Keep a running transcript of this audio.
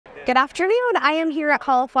Good afternoon. I am here at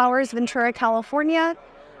Cauliflowers, Ventura, California.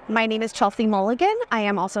 My name is Chelsea Mulligan. I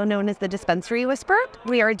am also known as the Dispensary Whisperer.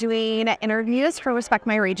 We are doing interviews for Respect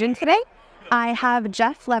My Region today. I have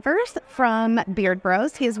Jeff Levers from Beard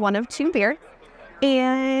Bros. He is one of two beards.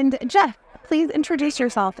 And Jeff, please introduce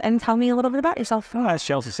yourself and tell me a little bit about yourself. As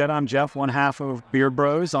Chelsea said, I'm Jeff, one half of Beard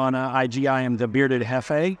Bros. On IG, I am the Bearded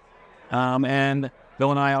Hefe. And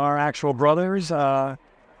Bill and I are actual brothers.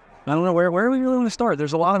 I don't know, where we really want to start.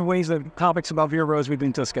 There's a lot of ways that topics about Beard Bros we've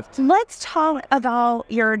been discussing. Let's talk about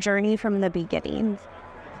your journey from the beginning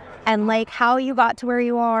and like how you got to where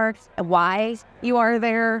you are, why you are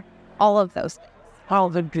there, all of those things.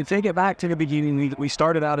 Well, to take it back to the beginning, we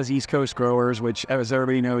started out as East Coast growers, which, as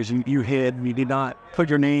everybody knows, you hid. You did not put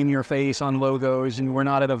your name, your face on logos, and we're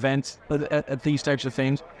not at events at these types of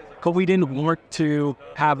things. Because we didn't want to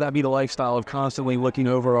have that be the lifestyle of constantly looking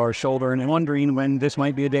over our shoulder and wondering when this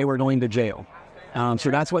might be a day we're going to jail.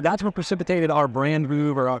 So that's what precipitated our brand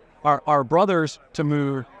move, or our brothers to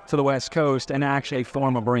move to the West Coast and actually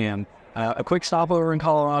form a brand. A quick stopover in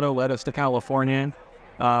Colorado led us to California.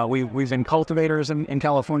 We've been cultivators in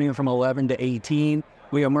California from 11 to 18.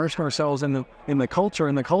 We immersed ourselves in the culture,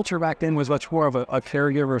 and the culture back then was much more of a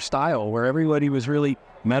caregiver style, where everybody was really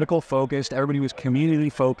medical focused, everybody was community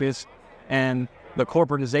focused, and the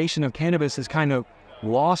corporatization of cannabis has kind of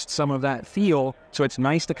lost some of that feel. So it's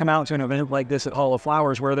nice to come out to an event like this at Hall of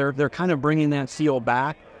Flowers, where they're kind of bringing that feel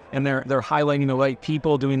back, and they're highlighting the right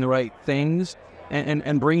people doing the right things,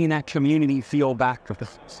 and bringing that community feel back to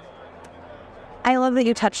this. I love that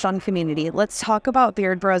you touched on community. Let's talk about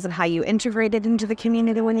Beard Bros and how you integrated into the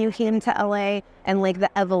community when you came to LA, and like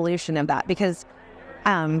the evolution of that, because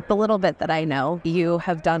the little bit that I know, you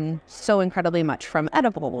have done so incredibly much, from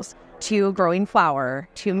edibles to growing flower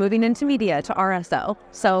to moving into media to RSO.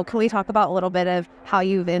 So can we talk about a little bit of how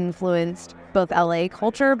you've influenced both LA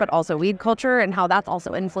culture but also weed culture, and how that's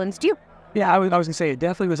also influenced you? Yeah, I was going to say, it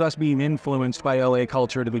definitely was us being influenced by LA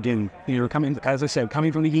culture at the beginning. You know, coming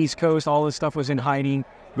from the East Coast, all this stuff was in hiding.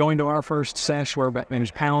 Going to our first sesh where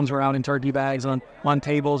pounds were out in turkey bags on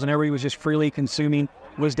tables and everybody was just freely consuming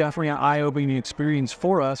was definitely an eye-opening experience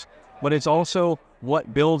for us. But it's also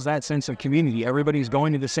what builds that sense of community. Everybody's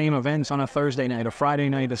going to the same events on a Thursday night, a Friday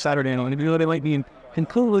night, a Saturday night. You know, they might be in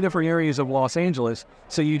completely different areas of Los Angeles.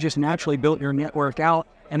 So you just naturally built your network out,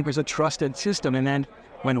 and it was a trusted system. And then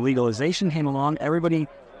when legalization came along, everybody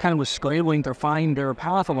kind of was scrambling to find their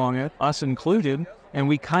path along it, us included, and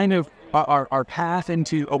we kind of, our path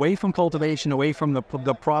away from cultivation, away from the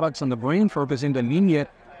products and the brand purpose into media,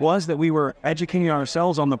 was that we were educating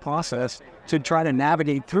ourselves on the process to try to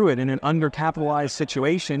navigate through it. In an undercapitalized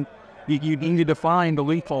situation, you needed to find the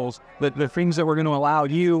loopholes, the things that were going to allow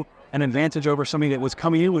you an advantage over somebody that was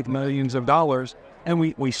coming in with millions of dollars. And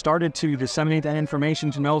we started to disseminate that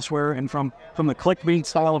information from elsewhere, and from the clickbait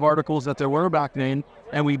style of articles that there were back then,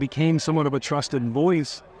 and we became somewhat of a trusted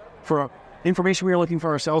voice for information we were looking for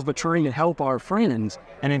ourselves, but trying to help our friends.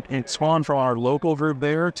 And it spawned from our local group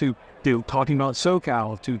there to talking about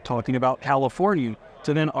SoCal, to talking about California,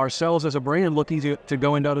 to then ourselves as a brand looking to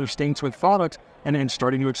go into other states with products, and then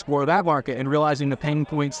starting to explore that market and realizing the pain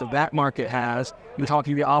points that market has, and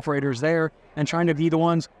talking to the operators there, and trying to be the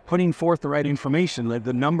ones putting forth the right information.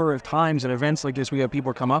 The number of times at events like this, we have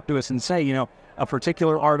people come up to us and say, you know, a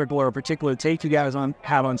particular article or a particular take you guys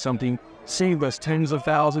have on something saved us tens of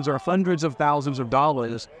thousands or hundreds of thousands of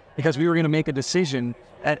dollars, because we were going to make a decision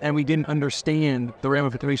and we didn't understand the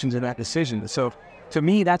ramifications of that decision. So to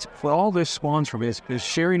me, that's what all this spawns from, is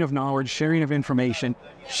sharing of knowledge, sharing of information,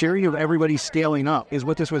 sharing of everybody scaling up is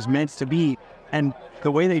what this was meant to be. And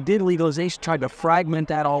the way they did legalization tried to fragment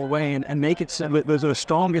that all away and make it so it was the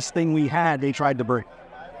strongest thing we had they tried to bring.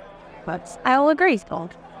 But I'll agree,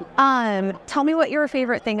 Scott. Tell me what your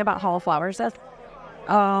favorite thing about Hall of Flowers is.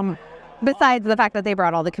 Besides the fact that they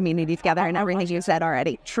brought all the community together and everything you said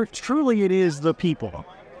already. Truly, it is the people.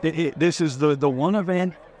 This is the one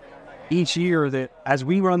event each year that, as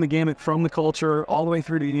we run the gamut from the culture all the way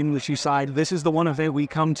through to the industry side, this is the one event we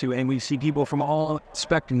come to, and we see people from all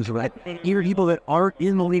spectrums of that. Even people that aren't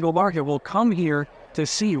in the legal market will come here to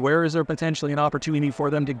see where is there potentially an opportunity for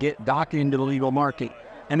them to get docked into the legal market.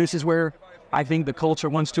 And this is where I think the culture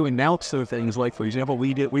wants to announce those things. Like, for example,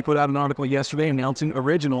 we put out an article yesterday announcing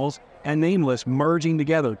Originals and Nameless merging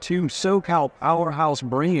together, two SoCal powerhouse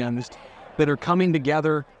brands that are coming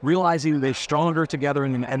together, realizing they're stronger together,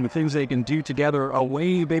 and the things they can do together are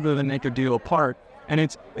way bigger than they could do apart.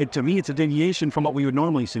 And to me, it's a deviation from what we would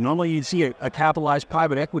normally see. Normally, you'd see a capitalized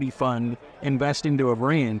private equity fund invest into a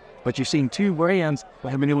brand, but you're seeing two brands that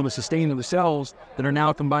have been able to sustain themselves that are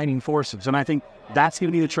now combining forces. And I think that's going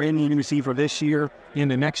to be the trend you're going to see for this year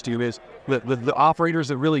into next year is the operators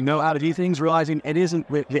that really know how to do things, realizing it isn't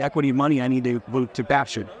the equity money I need to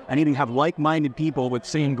capture. I need to have like-minded people with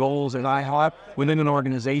same goals as I have within an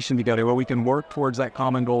organization together where we can work towards that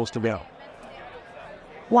common goals together.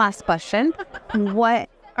 Last question. What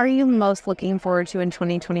are you most looking forward to in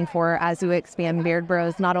 2024 as you expand Beard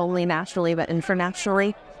Bros, not only nationally, but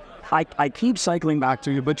internationally? I keep cycling back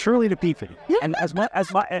to you, but truly to people. And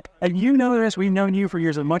and you know this, we've known you for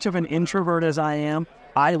years. As much of an introvert as I am,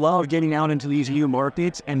 I love getting out into these new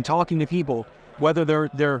markets and talking to people, whether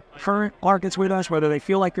they're current markets with us, whether they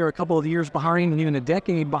feel like they're a couple of years behind and even a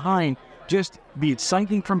decade behind, just be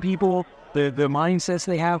exciting from people, the mindsets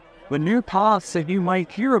they have, the new paths that you might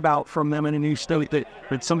hear about from them in a new state,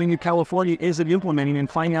 that something in California isn't implementing and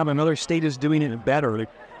finding out another state is doing it better,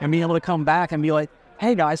 and being able to come back and be like,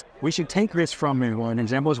 hey guys, we should take this from you. An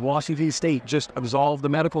example is Washington State just absolved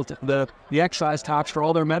the excise tax for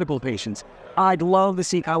all their medical patients. I'd love to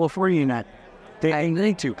see California in that. They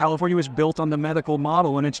need to. California was built on the medical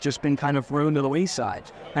model, and it's just been kind of thrown to the wayside.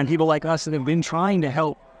 And people like us that have been trying to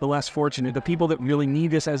help the less fortunate, the people that really need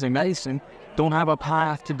this as a medicine, don't have a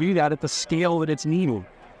path to do that at the scale that it's needed.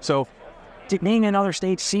 So being in other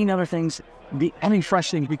states, seeing other things, having fresh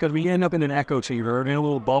things, because we end up in an echo chamber, in a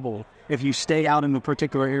little bubble, if you stay out in the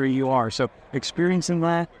particular area you are. So experiencing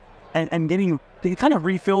that and getting, it kind of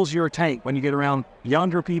refills your tank when you get around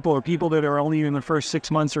younger people or people that are only in the first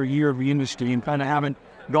 6 months or a year of the industry and kind of haven't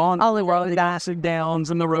gone all the acid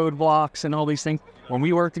downs and the roadblocks and all these things. When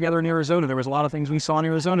we worked together in Arizona, there was a lot of things we saw in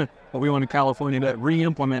Arizona, but we went to California to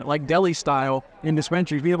re-implement, like deli style in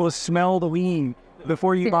dispensaries, be able to smell the weed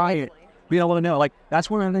before you buy it. Be able to know, like, that's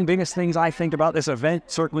one of the biggest things I think about this event,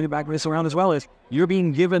 circling back this around as well, is you're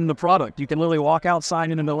being given the product. You can literally walk outside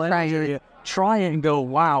into the lounge area, try it and go,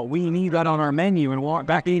 wow, we need that on our menu, and walk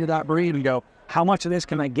back into that breed and go, how much of this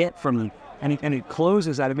can I get from them? And it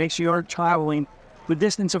closes that. It makes you aren't traveling the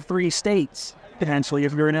distance of 3 states, potentially,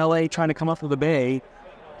 if you're in LA trying to come up to the Bay,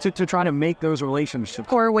 to try to make those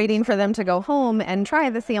relationships. Or waiting for them to go home and try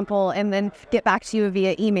the sample and then get back to you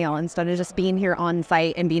via email instead of just being here on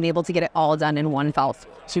site and being able to get it all done in one fell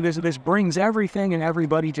swoop. See, this brings everything and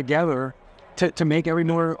everybody together to make every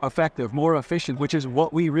more effective, more efficient, which is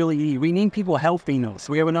what we really need. We need people helping us.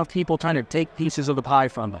 We have enough people trying to take pieces of the pie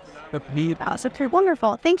from us. That's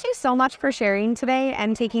wonderful. Thank you so much for sharing today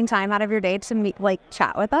and taking time out of your day to meet,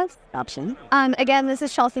 chat with us. Absolutely. Again, this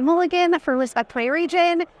is Chelsea Mulligan for Respect My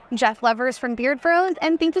Region, Jeff Levers from Beard Bros,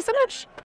 and thank you so much.